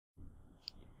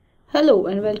Hello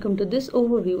and welcome to this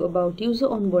overview about user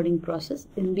onboarding process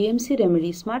in BMC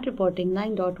Remedy Smart Reporting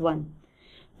 9.1.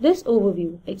 This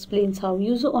overview explains how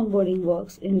user onboarding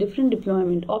works in different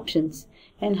deployment options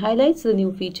and highlights the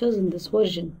new features in this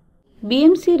version.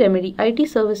 BMC Remedy IT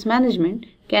Service Management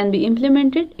can be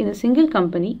implemented in a single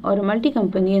company or a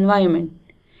multi-company environment.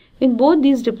 In both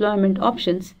these deployment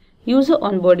options, user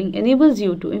onboarding enables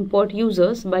you to import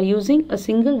users by using a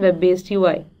single web-based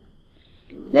UI.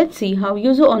 Let's see how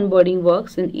user onboarding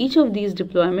works in each of these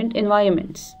deployment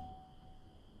environments.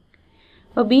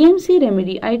 A BMC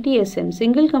Remedy ITSM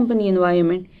single company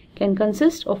environment can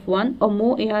consist of one or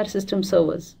more AR system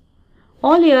servers.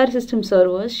 All AR system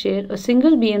servers share a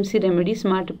single BMC Remedy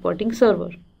Smart Reporting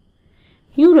server.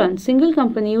 You run single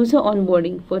company user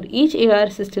onboarding for each AR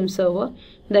system server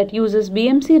that uses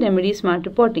BMC Remedy Smart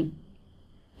Reporting.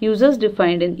 Users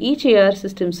defined in each AR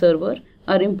system server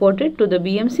are imported to the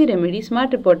BMC Remedy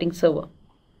Smart Reporting server.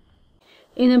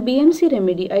 In a BMC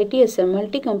Remedy ITSM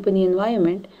multi-company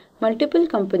environment, multiple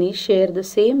companies share the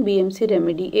same BMC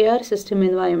Remedy AR system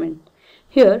environment.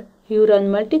 Here, you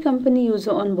run multi-company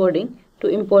user onboarding to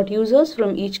import users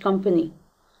from each company.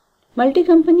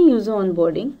 Multi-company user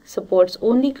onboarding supports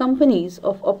only companies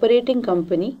of operating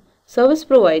company, service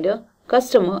provider,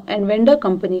 customer, and vendor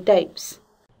company types.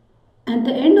 At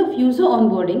the end of user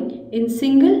onboarding, in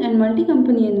single and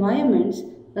multi-company environments,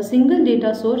 a single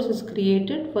data source is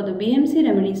created for the BMC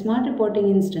Remedy Smart Reporting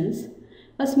instance.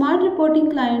 A Smart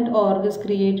Reporting Client org is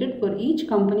created for each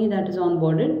company that is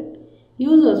onboarded.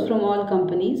 Users from all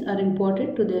companies are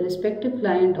imported to their respective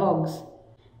client orgs.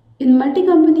 In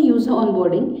multi-company user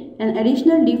onboarding, an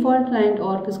additional default client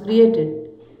org is created.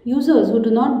 Users who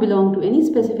do not belong to any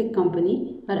specific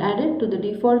company are added to the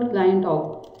default client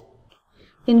org.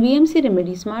 In BMC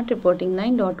Remedy Smart Reporting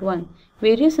 9.1,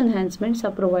 various enhancements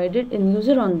are provided in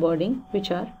user onboarding,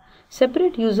 which are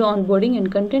separate user onboarding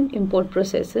and content import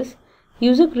processes,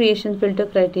 user creation filter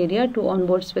criteria to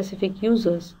onboard specific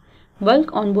users,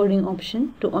 bulk onboarding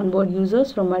option to onboard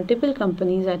users from multiple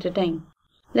companies at a time.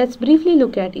 Let's briefly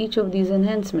look at each of these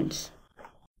enhancements.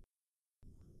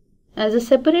 As a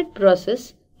separate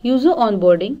process, user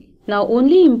onboarding now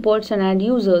only imports and adds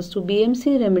users to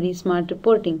BMC Remedy Smart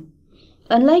Reporting.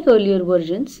 Unlike earlier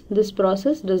versions, this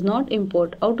process does not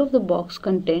import out-of-the-box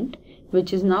content,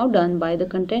 which is now done by the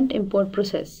content import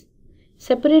process.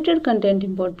 Separated content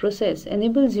import process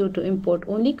enables you to import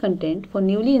only content for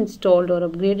newly installed or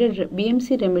upgraded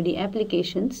BMC Remedy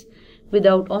applications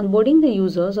without onboarding the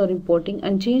users or importing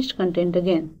unchanged content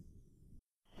again.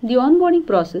 The onboarding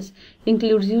process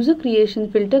includes user creation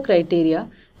filter criteria,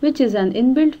 which is an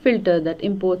inbuilt filter that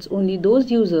imports only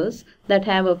those users that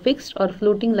have a fixed or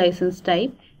floating license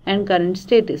type and current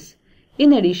status.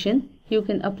 In addition, you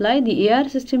can apply the AR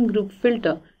system group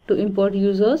filter to import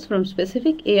users from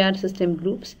specific AR system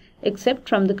groups except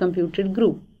from the computed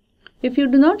group. If you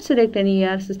do not select any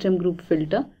AR system group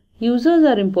filter, users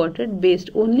are imported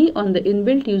based only on the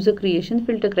inbuilt user creation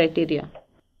filter criteria.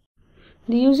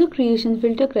 The user creation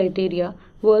filter criteria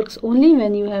works only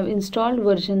when you have installed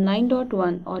version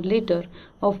 9.1 or later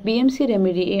of BMC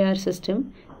Remedy AR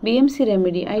System, BMC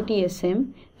Remedy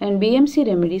ITSM, and BMC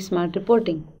Remedy Smart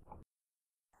Reporting.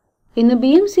 In a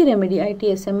BMC Remedy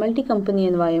ITSM multi-company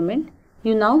environment,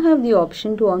 you now have the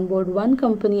option to onboard one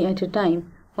company at a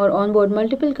time or onboard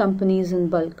multiple companies in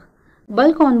bulk.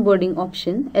 Bulk onboarding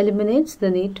option eliminates the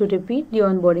need to repeat the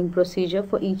onboarding procedure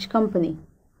for each company.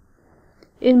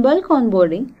 In bulk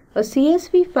onboarding, a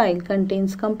CSV file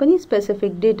contains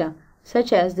company-specific data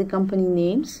such as the company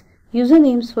names,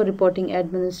 usernames for reporting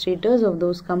administrators of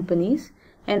those companies,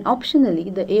 and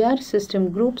optionally the AR system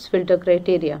groups filter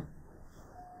criteria.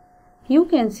 You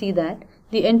can see that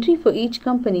the entry for each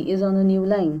company is on a new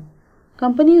line.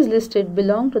 Companies listed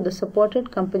belong to the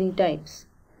supported company types.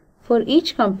 For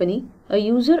each company, a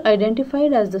user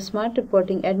identified as the Smart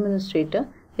Reporting Administrator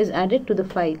is added to the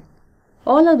file.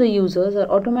 All other users are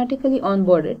automatically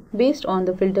onboarded based on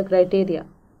the filter criteria.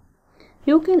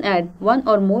 You can add one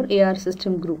or more AR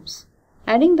system groups.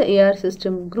 Adding the AR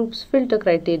system groups filter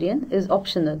criterion is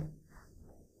optional.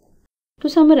 To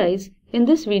summarize, in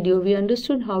this video we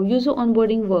understood how user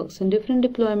onboarding works in different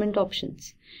deployment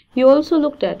options. We also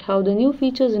looked at how the new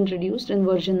features introduced in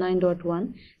version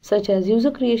 9.1, such as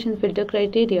user creation filter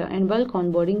criteria and bulk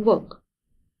onboarding work.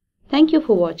 Thank you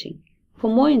for watching. For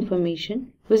more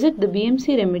information, visit the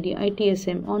BMC Remedy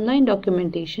ITSM online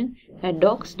documentation at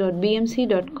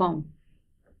docs.bmc.com.